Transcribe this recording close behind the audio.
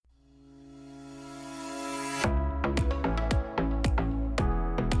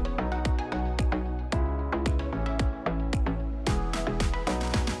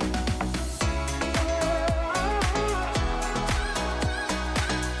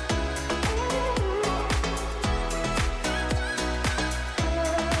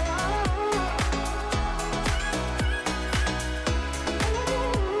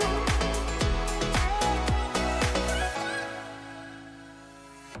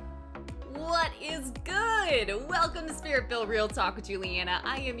What is good? Welcome to Spirit-Filled Real Talk with Juliana.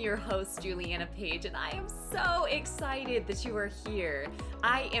 I am your host, Juliana Page, and I am so excited that you are here.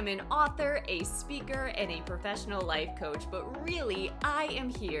 I am an author, a speaker, and a professional life coach, but really, I am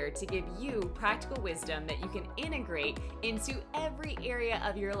here to give you practical wisdom that you can integrate into every area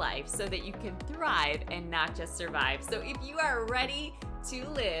of your life so that you can thrive and not just survive. So if you are ready to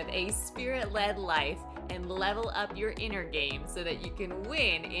live a spirit-led life and level up your inner game so that you can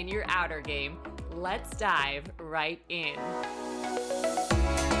win in your outer game, let's dive right in.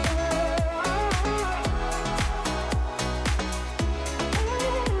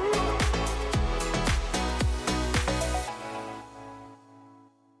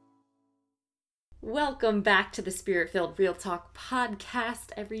 Welcome back to the Spirit-Filled Real Talk podcast,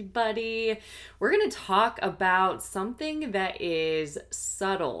 everybody. We're going to talk about something that is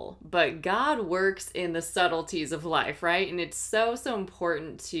subtle, but God works in the subtleties of life, right? And it's so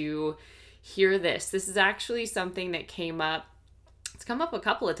important to hear this. This is actually something that came up. It's come up a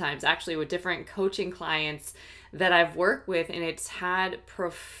couple of times actually with different coaching clients that I've worked with, and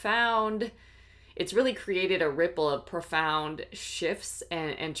it's really created a ripple of profound shifts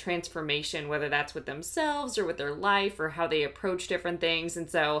and transformation, whether that's with themselves or with their life or how they approach different things. And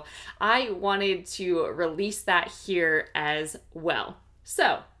so I wanted to release that here as well.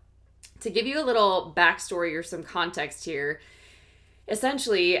 So to give you a little backstory or some context here,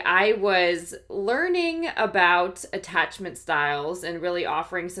 essentially, I was learning about attachment styles and really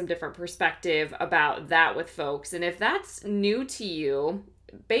offering some different perspective about that with folks. And if that's new to you,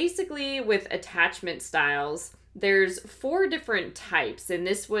 basically with attachment styles, there's 4 different types. And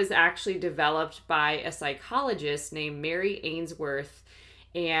this was actually developed by a psychologist named Mary Ainsworth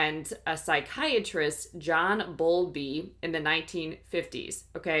and a psychiatrist, John Bowlby, in the 1950s.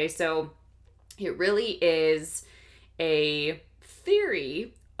 Okay, so it really is a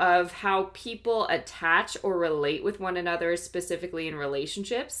theory of how people attach or relate with one another, specifically in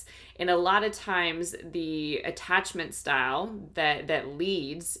relationships. And a lot of times the attachment style that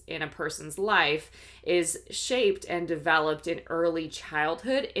leads in a person's life is shaped and developed in early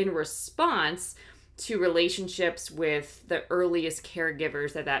childhood in response to relationships with the earliest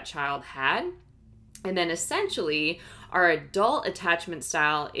caregivers that child had. And then essentially our adult attachment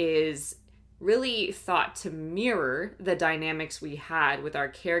style is really thought to mirror the dynamics we had with our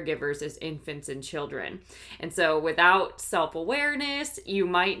caregivers as infants and children. And so without self-awareness, you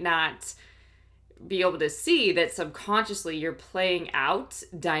might not be able to see that subconsciously you're playing out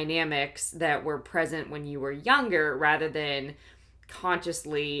dynamics that were present when you were younger rather than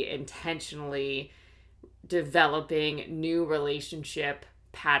consciously, intentionally developing new relationship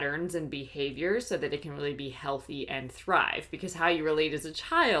patterns and behaviors so that it can really be healthy and thrive, because how you relate as a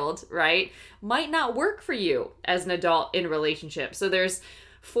child, right, might not work for you as an adult in relationship. So there's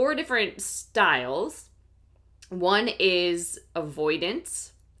 4 different styles. One is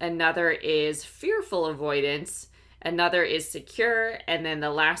avoidance, another is fearful avoidance, another is secure, and then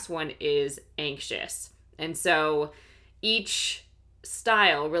the last one is anxious. And so each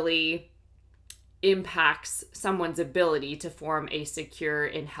style really impacts someone's ability to form a secure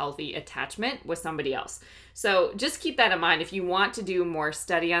and healthy attachment with somebody else. So just keep that in mind. If you want to do more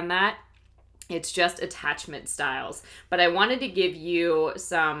study on that, it's just attachment styles. But I wanted to give you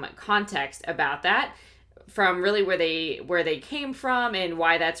some context about that from really where they came from and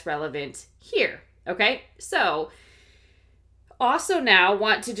why that's relevant here. Okay? So also now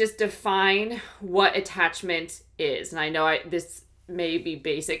want to just define what attachment is. And I know this may be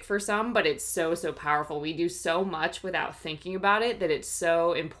basic for some, but it's so powerful. We do so much without thinking about it that it's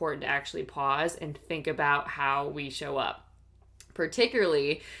so important to actually pause and think about how we show up.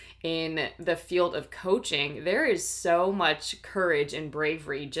 Particularly in the field of coaching, there is so much courage and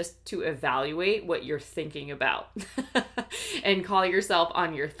bravery just to evaluate what you're thinking about and call yourself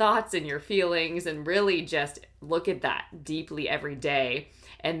on your thoughts and your feelings and really just look at that deeply every day,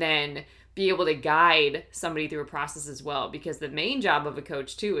 and then be able to guide somebody through a process as well, because the main job of a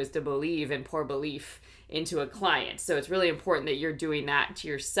coach too is to believe and pour belief into a client. So it's really important that you're doing that to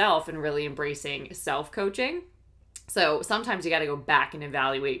yourself and really embracing self-coaching. So sometimes you got to go back and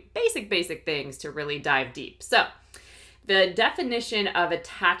evaluate basic things to really dive deep. So the definition of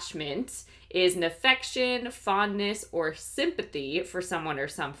attachment is an affection, fondness, or sympathy for someone or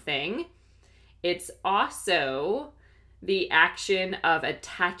something. It's also the action of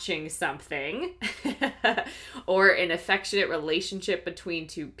attaching something or an affectionate relationship between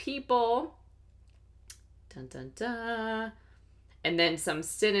 2 people. Dun, dun, dun. And then some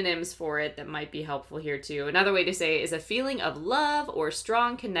synonyms for it that might be helpful here too. Another way to say it is a feeling of love or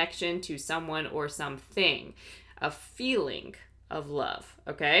strong connection to someone or something. A feeling of love,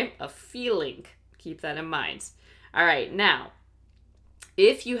 okay? A feeling. Keep that in mind. All right, now,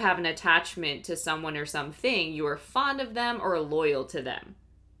 if you have an attachment to someone or something, you are fond of them or loyal to them,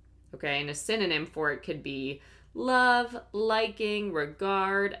 okay? And a synonym for it could be love, liking,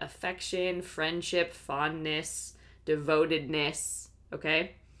 regard, affection, friendship, fondness, devotedness,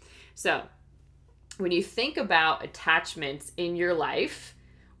 okay? So, when you think about attachments in your life,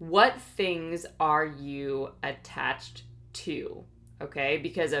 what things are you attached to? Okay?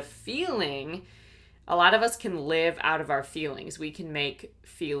 Because a feeling, a lot of us can live out of our feelings. We can make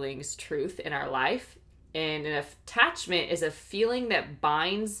feelings truth in our life. And an attachment is a feeling that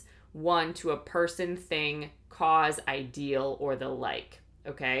binds one to a person, thing, cause, ideal, or the like.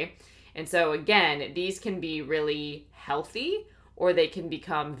 Okay? And so again, these can be really healthy or they can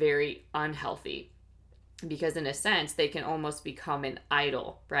become very unhealthy. Because in a sense, they can almost become an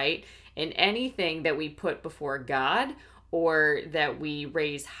idol, right? And anything that we put before God or that we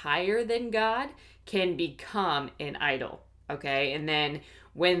raise higher than God can become an idol, okay? And then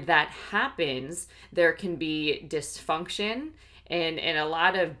when that happens, there can be dysfunction and a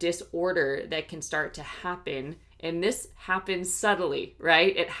lot of disorder that can start to happen. And this happens subtly,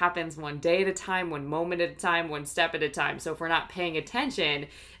 right? It happens one day at a time, one moment at a time, one step at a time. So if we're not paying attention,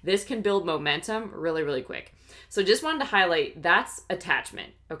 this can build momentum really, really quick. So just wanted to highlight that's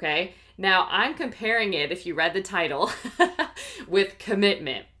attachment, okay? Now I'm comparing it, if you read the title, with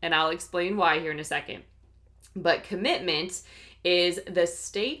commitment. And I'll explain why here in a second. But commitment is the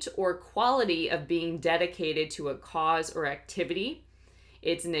state or quality of being dedicated to a cause or activity.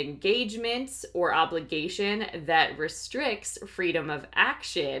 It's an engagement or obligation that restricts freedom of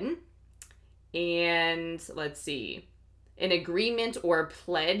action. And let's see, an agreement or a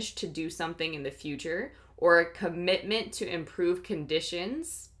pledge to do something in the future, or a commitment to improve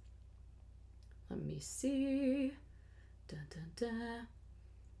conditions. Let me see. Dun, dun, dun.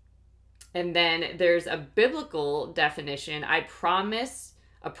 And then there's a biblical definition. A promise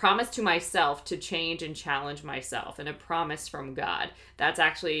to myself to change and challenge myself, and a promise from God. That's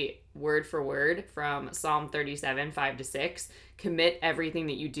actually word for word from Psalm 37, 5-6. Commit everything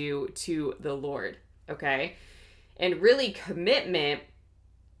that you do to the Lord, okay? And really, commitment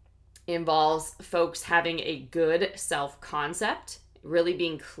involves folks having a good self-concept, really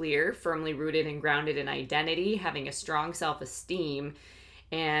being clear, firmly rooted and grounded in identity, having a strong self-esteem,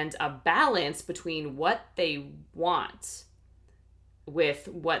 and a balance between what they want with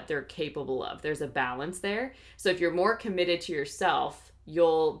what they're capable of. There's a balance there. So if you're more committed to yourself,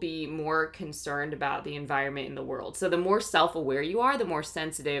 you'll be more concerned about the environment in the world. So the more self-aware you are, the more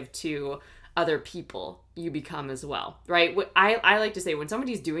sensitive to other people you become as well, right? What I like to say, when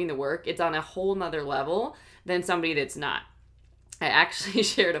somebody's doing the work, it's on a whole nother level than somebody that's not. I actually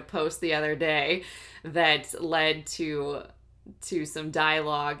shared a post the other day that led to some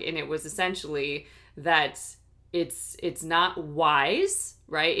dialogue, and it was essentially that it's not wise,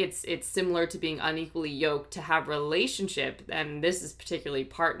 right? It's similar to being unequally yoked to have relationship, and this is particularly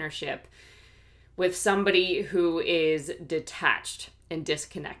partnership, with somebody who is detached and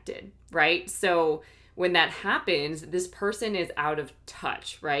disconnected, right? So when that happens, this person is out of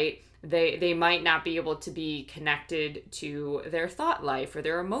touch, right? They might not be able to be connected to their thought life or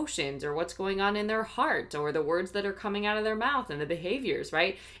their emotions or what's going on in their heart or the words that are coming out of their mouth and the behaviors,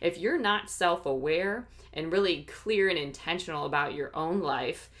 right? If you're not self-aware and really clear and intentional about your own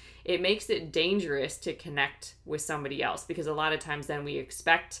life, it makes it dangerous to connect with somebody else, because a lot of times then we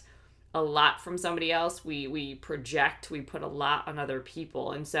expect a lot from somebody else. We project, we put a lot on other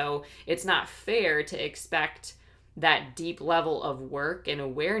people. And so it's not fair to expect that deep level of work and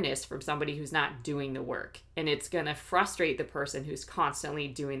awareness from somebody who's not doing the work. And it's going to frustrate the person who's constantly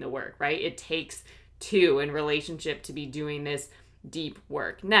doing the work, right? It takes two in relationship to be doing this deep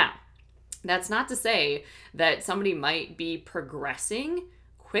work. Now, that's not to say that somebody might be progressing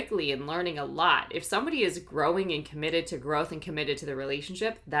quickly and learning a lot. If somebody is growing and committed to growth and committed to the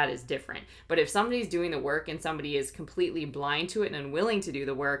relationship, that is different. But if somebody's doing the work and somebody is completely blind to it and unwilling to do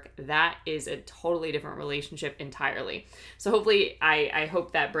the work, that is a totally different relationship entirely. So hopefully, I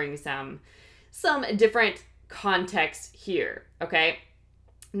hope that brings some different context here, okay?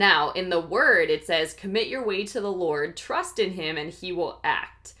 Now, in the word, it says, commit your way to the Lord, trust in him, and he will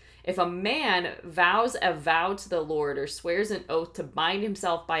act. If a man vows a vow to the Lord or swears an oath to bind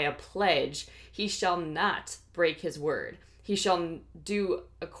himself by a pledge, he shall not break his word. He shall do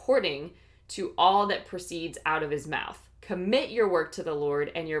according to all that proceeds out of his mouth. Commit your work to the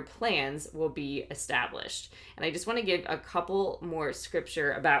Lord, and your plans will be established. And I just want to give a couple more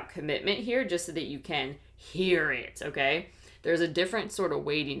scripture about commitment here, just so that you can hear it, okay? There's a different sort of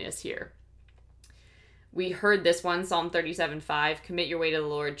weightiness here. We heard this one, Psalm 37:5, commit your way to the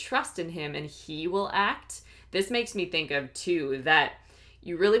Lord, trust in him, and he will act. This makes me think of, too, that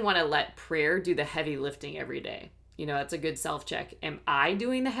you really want to let prayer do the heavy lifting every day. That's a good self-check. Am I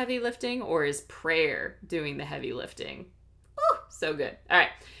doing the heavy lifting, or is prayer doing the heavy lifting? Oh, so good. All right.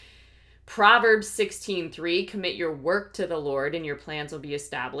 Proverbs 16:3, commit your work to the Lord and your plans will be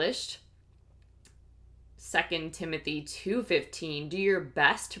established. 2 Timothy 2:15, do your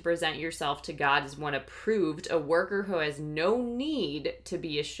best to present yourself to God as one approved, a worker who has no need to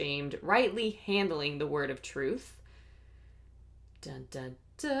be ashamed, rightly handling the word of truth. Dun, dun,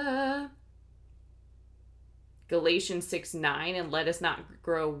 dun. Galatians 6:9, and let us not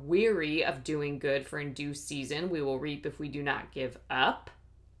grow weary of doing good, for in due season we will reap if we do not give up.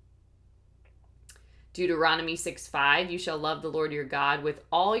 Deuteronomy 6:5, you shall love the Lord your God with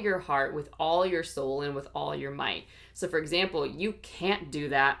all your heart, with all your soul, and with all your might. So for example, you can't do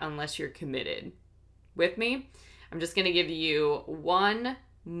that unless you're committed. With me? I'm just going to give you one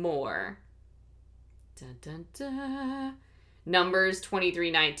more. Dun, dun, dun. Numbers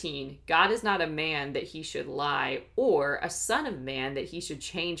 23:19, God is not a man that he should lie, or a son of man that he should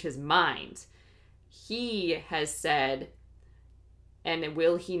change his mind. He has said, and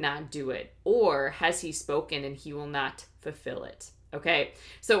will he not do it? Or has he spoken and he will not fulfill it? Okay,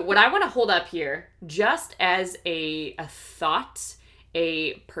 so what I want to hold up here, just as a thought,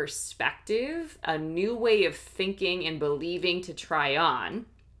 a perspective, a new way of thinking and believing to try on,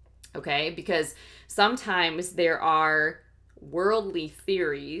 okay? Because sometimes there are worldly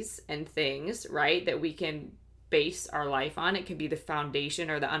theories and things, right, that we can base our life on. It can be the foundation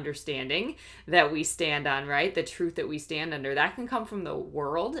or the understanding that we stand on, right? The truth that we stand under. That can come from the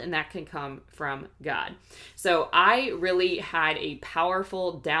world and that can come from God. So I really had a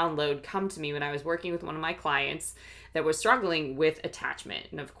powerful download come to me when I was working with one of my clients that was struggling with attachment.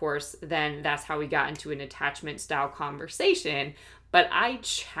 And of course, then that's how we got into an attachment style conversation. But I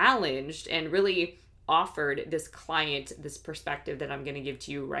challenged and really offered this client this perspective that I'm going to give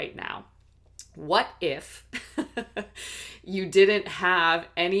to you right now. What if you didn't have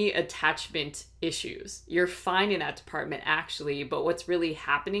any attachment issues? You're fine in that department actually, but what's really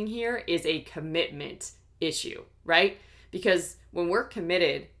happening here is a commitment issue, right? Because when we're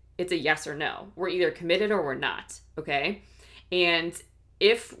committed, it's a yes or no. We're either committed or we're not, okay? And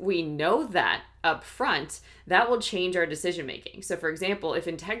if we know that up front, that will change our decision making. So for example, if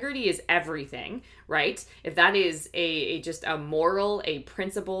integrity is everything, right? If that is just a moral, a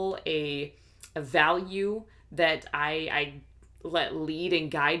principle, a value that I let lead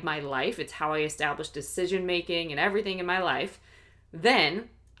and guide my life, it's how I establish decision making and everything in my life, then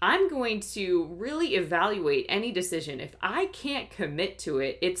I'm going to really evaluate any decision. If I can't commit to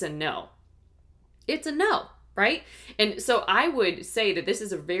it, it's a no. It's a no, right? And so I would say that this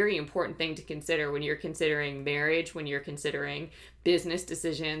is a very important thing to consider when you're considering marriage, when you're considering business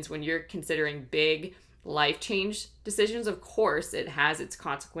decisions, when you're considering big life change decisions. Of course, it has its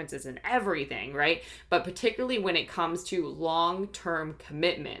consequences and everything, right? But particularly when it comes to long-term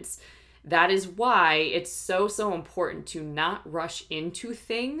commitments, that is why it's so important to not rush into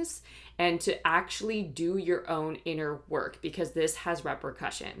things and to actually do your own inner work, because this has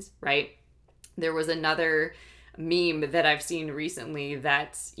repercussions, right? There was another meme that I've seen recently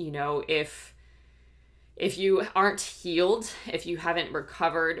that, if you aren't healed, if you haven't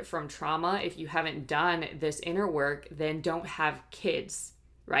recovered from trauma, if you haven't done this inner work, then don't have kids,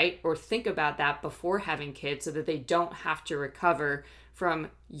 right? Or think about that before having kids so that they don't have to recover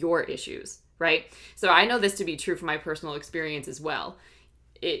from your issues, right? So I know this to be true from my personal experience as well.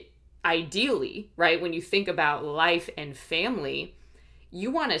 It ideally, right, when you think about life and family,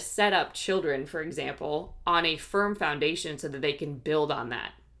 you want to set up children, for example, on a firm foundation so that they can build on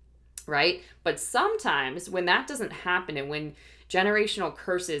that. Right? But sometimes when that doesn't happen, and when generational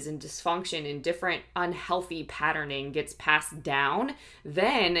curses and dysfunction and different unhealthy patterning gets passed down,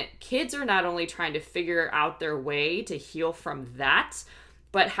 then kids are not only trying to figure out their way to heal from that,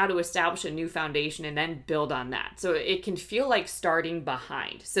 but how to establish a new foundation and then build on that. So it can feel like starting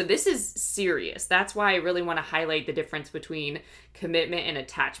behind. So this is serious. That's why I really want to highlight the difference between commitment and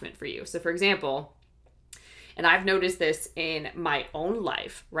attachment for you. So for example, and I've noticed this in my own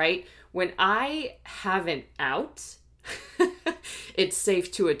life, right? When I have an out, it's safe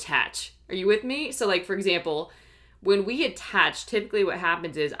to attach. Are you with me? So like, for example, when we attach, typically what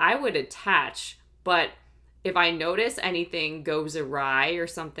happens is I would attach, but if I notice anything goes awry or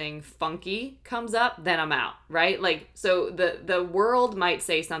something funky comes up, then I'm out, right? Like, so the world might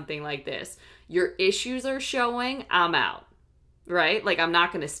say something like this: your issues are showing, I'm out. Right? Like, I'm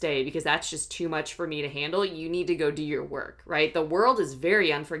not going to stay because that's just too much for me to handle. You need to go do your work, right? The world is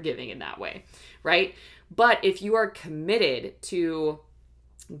very unforgiving in that way, right? But if you are committed to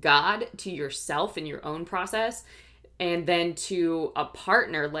God, to yourself and your own process, and then to a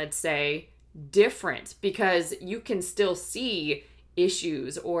partner, let's say, different, because you can still see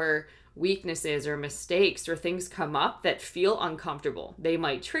issues or weaknesses or mistakes or things come up that feel uncomfortable. They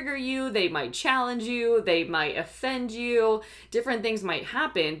might trigger you, they might challenge you, they might offend you, different things might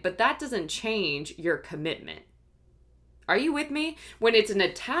happen, but that doesn't change your commitment. Are you with me? When it's an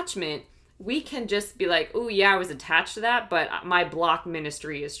attachment, we can just be like, oh yeah, I was attached to that, but my block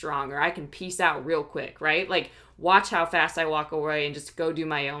ministry is strong, or I can peace out real quick, right? Like, watch how fast I walk away and just go do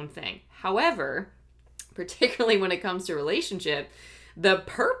my own thing. However, particularly when it comes to relationship, the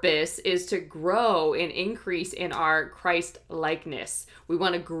purpose is to grow and increase in our Christ likeness. We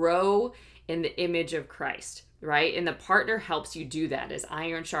want to grow in the image of Christ, right? And the partner helps you do that, as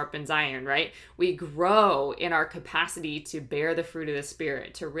iron sharpens iron, right? We grow in our capacity to bear the fruit of the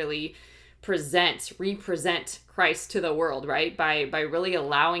Spirit, to really represent Christ to the world, right? By really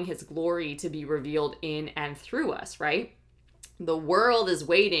allowing his glory to be revealed in and through us, right? The world is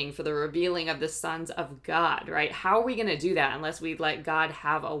waiting for the revealing of the sons of God, right? How are we going to do that unless we let God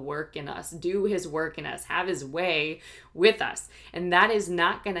have a work in us, do his work in us, have his way with us? And that is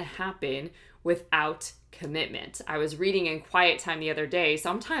not going to happen without commitment. I was reading in quiet time the other day.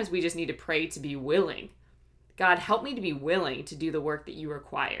 Sometimes we just need to pray to be willing. God, help me to be willing to do the work that you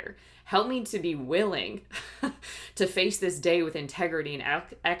require. Help me to be willing to face this day with integrity and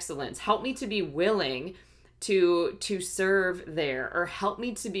excellence. Help me to be willing to serve there, or help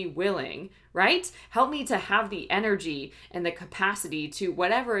me to be willing, right? Help me to have the energy and the capacity to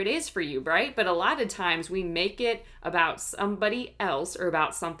whatever it is for you, right? But a lot of times we make it about somebody else or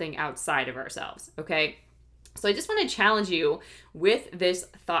about something outside of ourselves, okay? So I just want to challenge you with this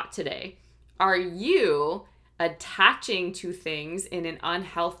thought today. Are you attaching to things in an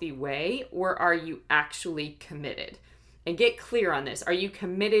unhealthy way, or are you actually committed? And get clear on this. Are you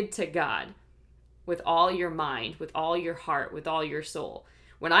committed to God with all your mind, with all your heart, with all your soul?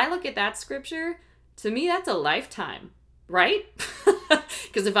 When I look at that scripture, to me, that's a lifetime, right?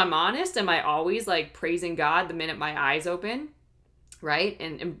 Because if I'm honest, am I always like praising God the minute my eyes open? Right?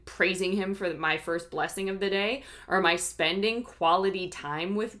 And praising him for my first blessing of the day? Or am I spending quality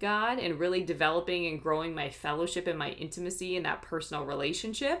time with God and really developing and growing my fellowship and my intimacy in that personal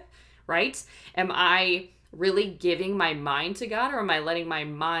relationship? Right? Am I really giving my mind to God, or am I letting my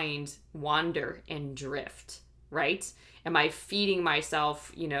mind wander and drift? Right? Am I feeding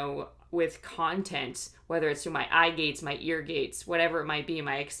myself, with content, whether it's through my eye gates, my ear gates, whatever it might be? Am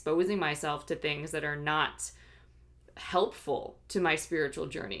I exposing myself to things that are not helpful to my spiritual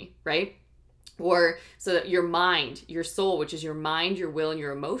journey, right? Or so that your mind, your soul, which is your mind, your will, and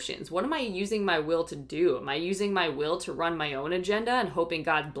your emotions, what am I using my will to do? Am I using my will to run my own agenda and hoping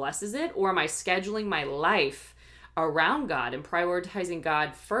God blesses it? Or am I scheduling my life around God and prioritizing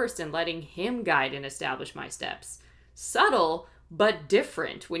God first and letting him guide and establish my steps? Subtle, but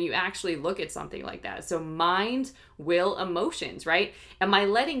different when you actually look at something like that. So mind, will, emotions, right? Am I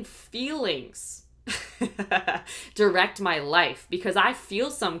letting feelings direct my life because I feel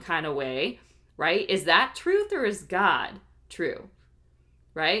some kind of way, right? Is that truth, or is God true,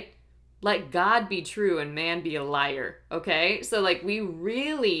 right? Let God be true and man be a liar, okay? So like, we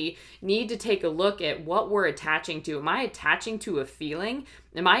really need to take a look at what we're attaching to. Am I attaching to a feeling?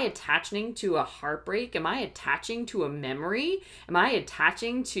 Am I attaching to a heartbreak? Am I attaching to a memory? Am I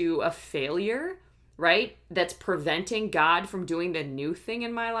attaching to a failure? Right? That's preventing God from doing the new thing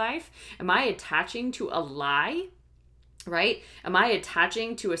in my life? Am I attaching to a lie? Right? Am I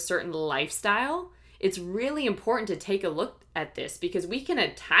attaching to a certain lifestyle? It's really important to take a look at this, because we can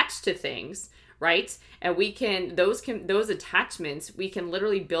attach to things, right? And those attachments, we can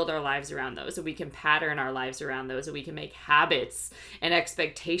literally build our lives around those, and we can pattern our lives around those, and we can make habits and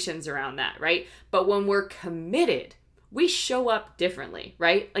expectations around that, right? But when we're committed, we show up differently,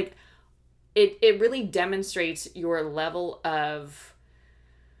 right? Like, it really demonstrates your level of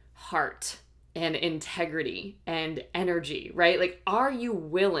heart and integrity and energy, right? Like, are you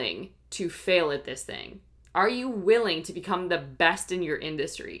willing to fail at this thing? Are you willing to become the best in your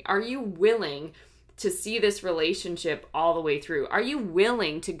industry? Are you willing to see this relationship all the way through? Are you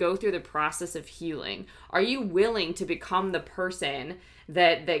willing to go through the process of healing? Are you willing to become the person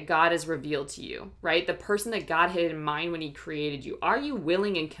that God has revealed to you, right? The person that God had in mind when he created you. Are you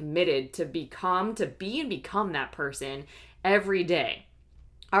willing and committed to be and become that person every day?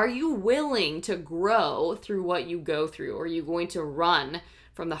 Are you willing to grow through what you go through? Or are you going to run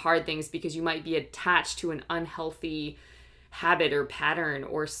from the hard things because you might be attached to an unhealthy habit or pattern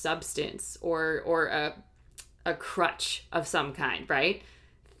or substance or a crutch of some kind, right?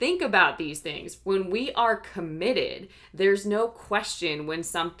 think about these things. When we are committed, there's no question when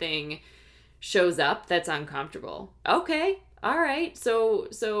something shows up that's uncomfortable. Okay, all right, so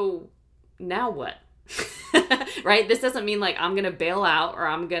now what? Right? This doesn't mean like I'm gonna bail out or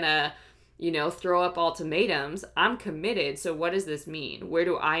I'm gonna, throw up ultimatums. I'm committed. So what does this mean? Where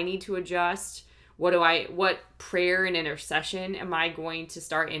do I need to adjust? What prayer and intercession am I going to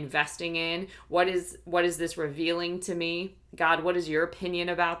start investing in? What is this revealing to me? God, what is your opinion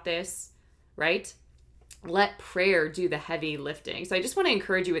about this? Right? Let prayer do the heavy lifting. So I just want to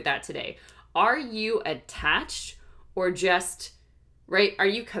encourage you with that today. Are you attached or just, right? Are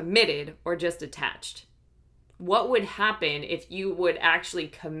you committed or just attached? What would happen if you would actually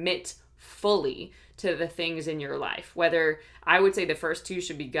commit fully to the things in your life? Whether, I would say the first two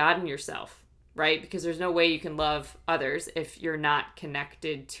should be God and yourself. Right? Because there's no way you can love others if you're not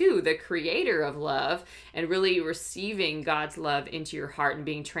connected to the creator of love and really receiving God's love into your heart and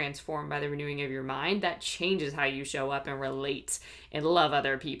being transformed by the renewing of your mind. That changes how you show up and relate and love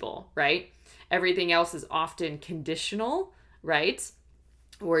other people, right? Everything else is often conditional, right?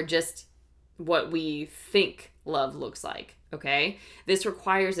 Or just what we think love looks like. Okay. This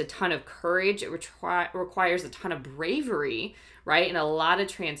requires a ton of courage. It requires a ton of bravery, right? And a lot of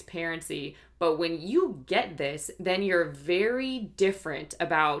transparency. But when you get this, then you're very different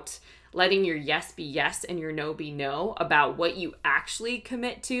about letting your yes be yes and your no be no, about what you actually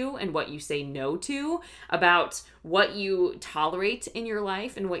commit to and what you say no to, about what you tolerate in your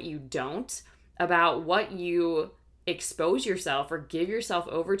life and what you don't, about what you expose yourself or give yourself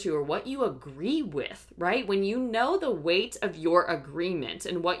over to, or what you agree with, right? When you know the weight of your agreement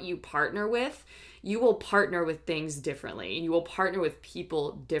and what you partner with, you will partner with things differently and you will partner with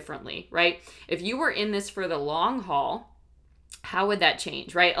people differently, right? If you were in this for the long haul, how would that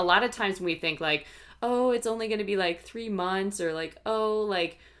change, right? A lot of times when we think like, oh, it's only going to be like 3 months, or like, oh,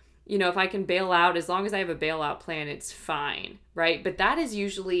 like, if I can bail out, as long as I have a bailout plan, it's fine, right? But that is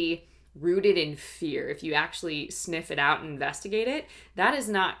usually rooted in fear. If you actually sniff it out and investigate it, that is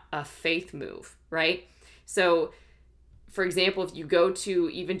not a faith move, right? So, for example, if you go to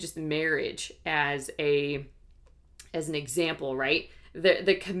even just marriage as an example, right?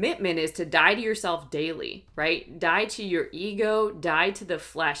 The commitment is to die to yourself daily, right? Die to your ego, die to the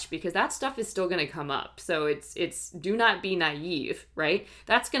flesh, because that stuff is still going to come up. So it's do not be naive, right?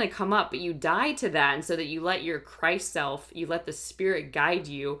 That's going to come up, but you die to that, and so that you let your Christ self, you let the Spirit guide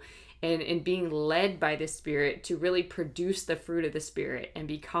you, and being led by the Spirit to really produce the fruit of the Spirit and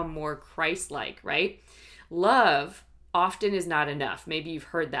become more Christ-like, right? Love often is not enough. Maybe you've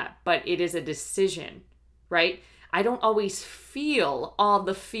heard that, but it is a decision, right? I don't always feel all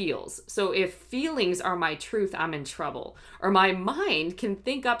the feels. So if feelings are my truth, I'm in trouble. Or my mind can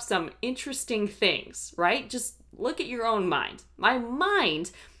think up some interesting things, right? Just look at your own mind. My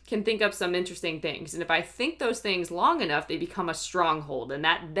mind can think up some interesting things. And if I think those things long enough, they become a stronghold. And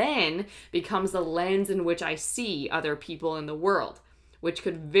that then becomes the lens in which I see other people in the world, which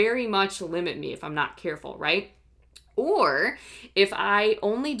could very much limit me if I'm not careful, right? Or if I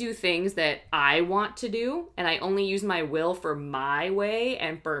only do things that I want to do and I only use my will for my way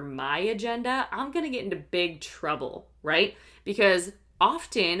and for my agenda, I'm going to get into big trouble, right? Because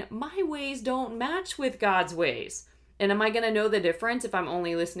often my ways don't match with God's ways. And am I going to know the difference if I'm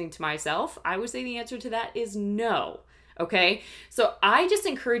only listening to myself? I would say the answer to that is no. Okay? So I just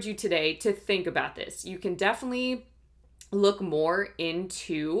encourage you today to think about this. You can definitely look more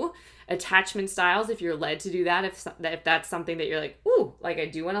into attachment styles if you're led to do that. If that's something that you're like, ooh, like I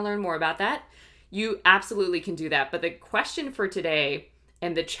do want to learn more about that, you absolutely can do that. But the question for today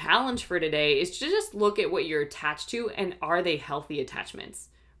and the challenge for today is to just look at what you're attached to, and are they healthy attachments,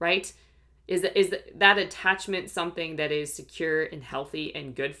 right? Is that attachment something that is secure and healthy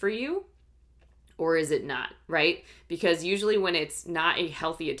and good for you? Or is it not, right? Because usually when it's not a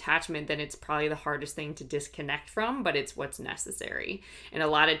healthy attachment, then it's probably the hardest thing to disconnect from, but it's what's necessary. And a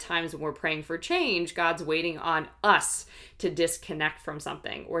lot of times when we're praying for change, God's waiting on us to disconnect from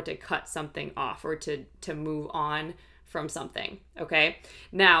something or to cut something off or to move on from something, okay?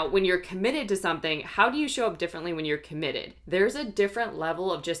 Now, when you're committed to something, how do you show up differently when you're committed? There's a different level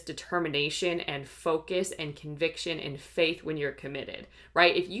of just determination and focus and conviction and faith when you're committed,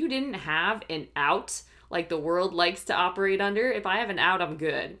 right? If you didn't have an out, like the world likes to operate under, if I have an out, I'm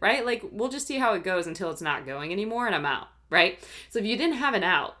good, right? Like, we'll just see how it goes until it's not going anymore and I'm out, right? So if you didn't have an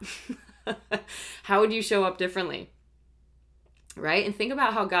out, how would you show up differently, right? And think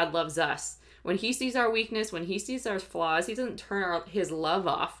about how God loves us. When he sees our weakness, when he sees our flaws, he doesn't turn his love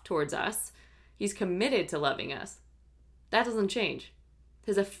off towards us. He's committed to loving us. That doesn't change.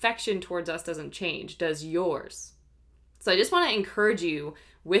 His affection towards us doesn't change. Does yours? So I just want to encourage you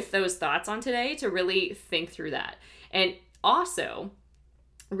with those thoughts on today to really think through that. And also,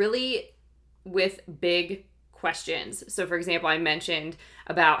 really with big questions. So, for example, I mentioned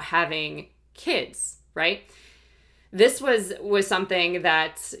about having kids, right? This was something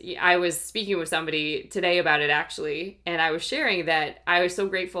that I was speaking with somebody today about it, actually, and I was sharing that I was so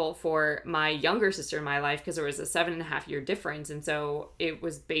grateful for my younger sister in my life because there was a 7.5-year difference. And so it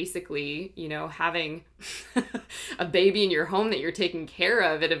was basically, having a baby in your home that you're taking care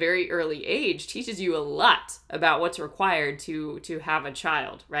of at a very early age teaches you a lot about what's required to have a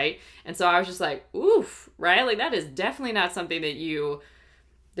child, right? And so I was just like, oof, right? Like, that is definitely not something that you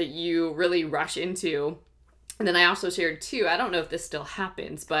really rush into. And then I also shared too, I don't know if this still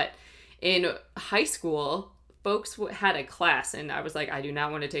happens, but in high school, folks had a class, and I was like, I do not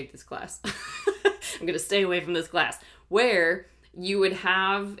want to take this class. I'm going to stay away from this class, where you would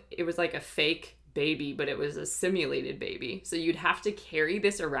have, it was like a fake baby, but it was a simulated baby. So you'd have to carry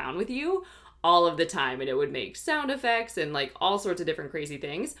this around with you all of the time, and it would make sound effects and like all sorts of different crazy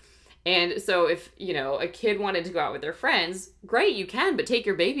things. And so if, a kid wanted to go out with their friends, great, you can, but take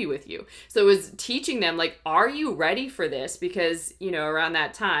your baby with you. So it was teaching them, like, are you ready for this? Because, around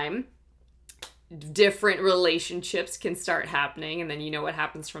that time, different relationships can start happening, and then what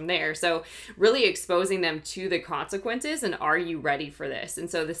happens from there. So really exposing them to the consequences, and are you ready for this? And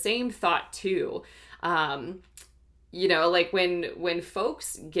so the same thought too, like when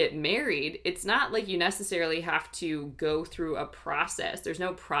folks get married, it's not like you necessarily have to go through a process. There's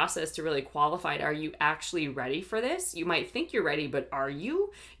no process to really qualify it. Are you actually ready for this? You might think you're ready, but are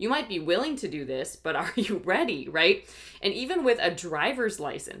you? You might be willing to do this, but are you ready, right? And even with a driver's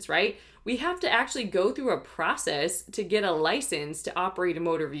license, right? We have to actually go through a process to get a license to operate a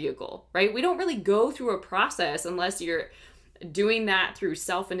motor vehicle, right? We don't really go through a process unless you're doing that through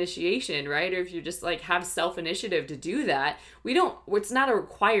self-initiation, right? Or if you just like have self-initiative to do that, it's not a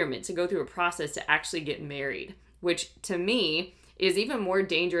requirement to go through a process to actually get married, which to me is even more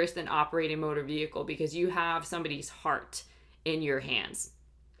dangerous than operating a motor vehicle, because you have somebody's heart in your hands,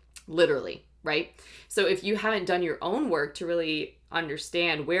 literally, right? So if you haven't done your own work to really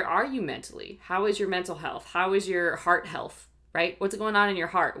understand, where are you mentally? How is your mental health? How is your heart health, right? What's going on in your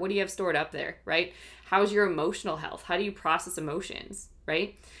heart? What do you have stored up there, right? How's your emotional health? How do you process emotions,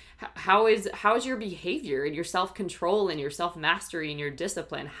 right? How is your behavior and your self-control and your self-mastery and your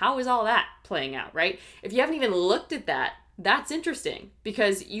discipline? How is all that playing out, right? If you haven't even looked at that, that's interesting,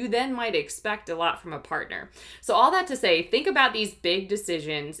 because you then might expect a lot from a partner. So all that to say, think about these big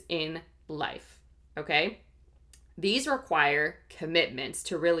decisions in life, okay? These require commitments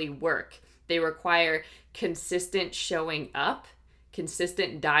to really work. They require consistent showing up,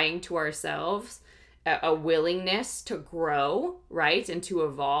 consistent dying to ourselves, a willingness to grow, right? And to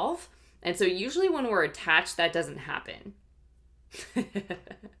evolve. And so usually when we're attached, that doesn't happen.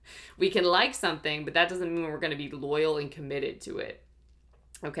 We can like something, but that doesn't mean we're going to be loyal and committed to it.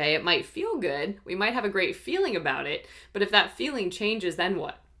 Okay, it might feel good. We might have a great feeling about it, but if that feeling changes, then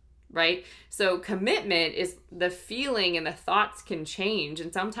what? Right? So commitment is the feeling, and the thoughts can change.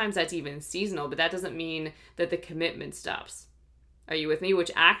 And sometimes that's even seasonal, but that doesn't mean that the commitment stops. Are you with me?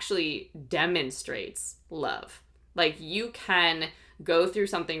 Which actually demonstrates love. Like, you can go through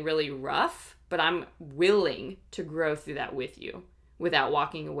something really rough, but I'm willing to grow through that with you without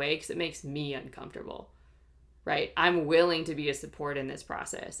walking away, because it makes me uncomfortable, right? I'm willing to be a support in this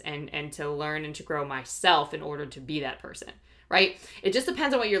process and to learn and to grow myself in order to be that person, right? It just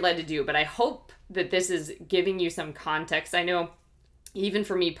depends on what you're led to do, but I hope that this is giving you some context. I know even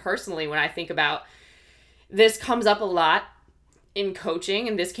for me personally, when I think about this, comes up a lot in coaching,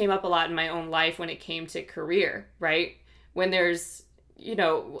 and this came up a lot in my own life when it came to career, right? When there's,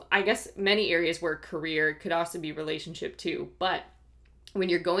 I guess many areas where career could also be relationship too, but when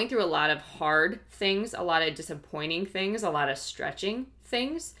you're going through a lot of hard things, a lot of disappointing things, a lot of stretching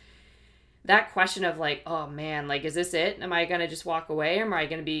things, that question of like, oh man, like, is this it? Am I going to just walk away? Or am I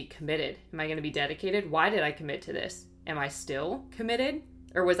going to be committed? Am I going to be dedicated? Why did I commit to this? Am I still committed?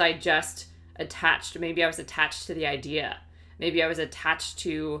 Or was I just attached? Maybe I was attached to the idea. Maybe I was attached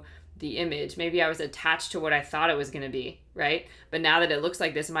to the image. Maybe I was attached to what I thought it was going to be, right? But now that it looks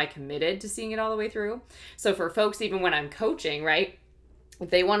like this, am I committed to seeing it all the way through? So for folks, even when I'm coaching, right, if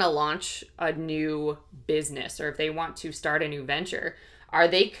they want to launch a new business, or if they want to start a new venture, are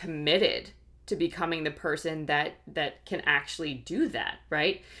they committed to becoming the person that can actually do that,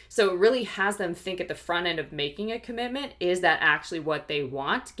 right? So it really has them think at the front end of making a commitment, is that actually what they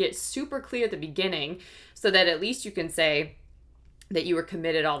want? Get super clear at the beginning, so that at least you can say that you were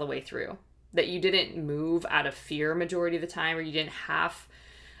committed all the way through, that you didn't move out of fear majority of the time, or you didn't half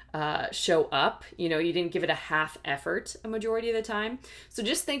show up. You know, you didn't give it a half effort a majority of the time. So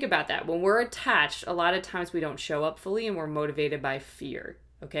just think about that. When we're attached, a lot of times we don't show up fully and we're motivated by fear.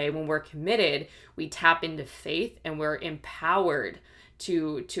 Okay. When we're committed, we tap into faith and we're empowered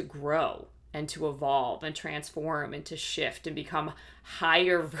to grow and to evolve and transform and to shift and become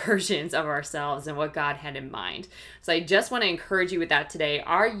higher versions of ourselves and what God had in mind. So I just want to encourage you with that today.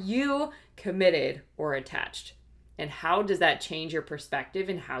 Are you committed or attached? And how does that change your perspective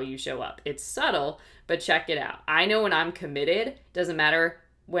and how you show up? It's subtle, but check it out. I know when I'm committed, doesn't matter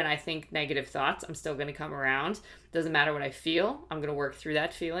when I think negative thoughts, I'm still going to come around. Doesn't matter what I feel, I'm going to work through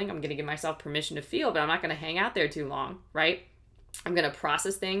that feeling. I'm going to give myself permission to feel, but I'm not going to hang out there too long, right? I'm going to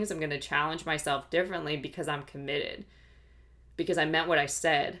process things. I'm going to challenge myself differently because I'm committed. Because I meant what I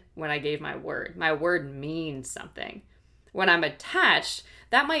said when I gave my word. My word means something. When I'm attached,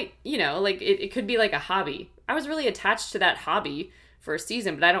 that might, like it could be like a hobby. I was really attached to that hobby for a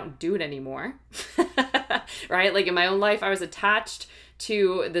season, but I don't do it anymore. Right? Like in my own life, I was attached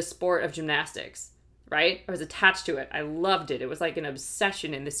to the sport of gymnastics, right? I was attached to it. I loved it. It was like an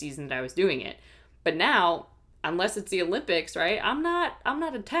obsession in the season that I was doing it. But now, unless it's the Olympics, right? I'm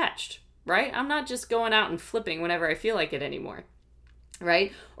not attached, right? I'm not just going out and flipping whenever I feel like it anymore,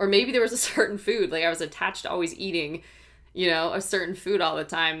 right? Or maybe there was a certain food, like I was attached to always eating, a certain food all the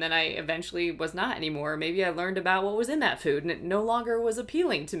time, then I eventually was not anymore. Maybe I learned about what was in that food and it no longer was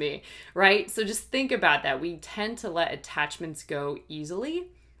appealing to me, right? So just think about that. We tend to let attachments go easily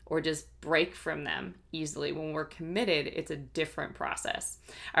or just break from them easily. When we're committed, it's a different process.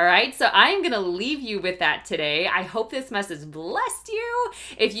 All right, so I am going to leave you with that today. I hope this message blessed you.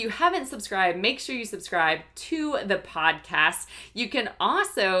 If you haven't subscribed, make sure you subscribe to the podcast. You can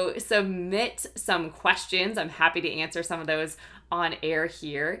also submit some questions. I'm happy to answer some of those on air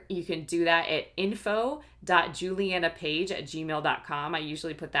here. You can do that at info.julianapage@gmail.com. I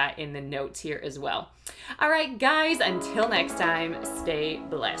usually put that in the notes here as well. All right, guys, until next time, stay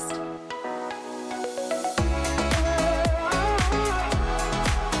blessed.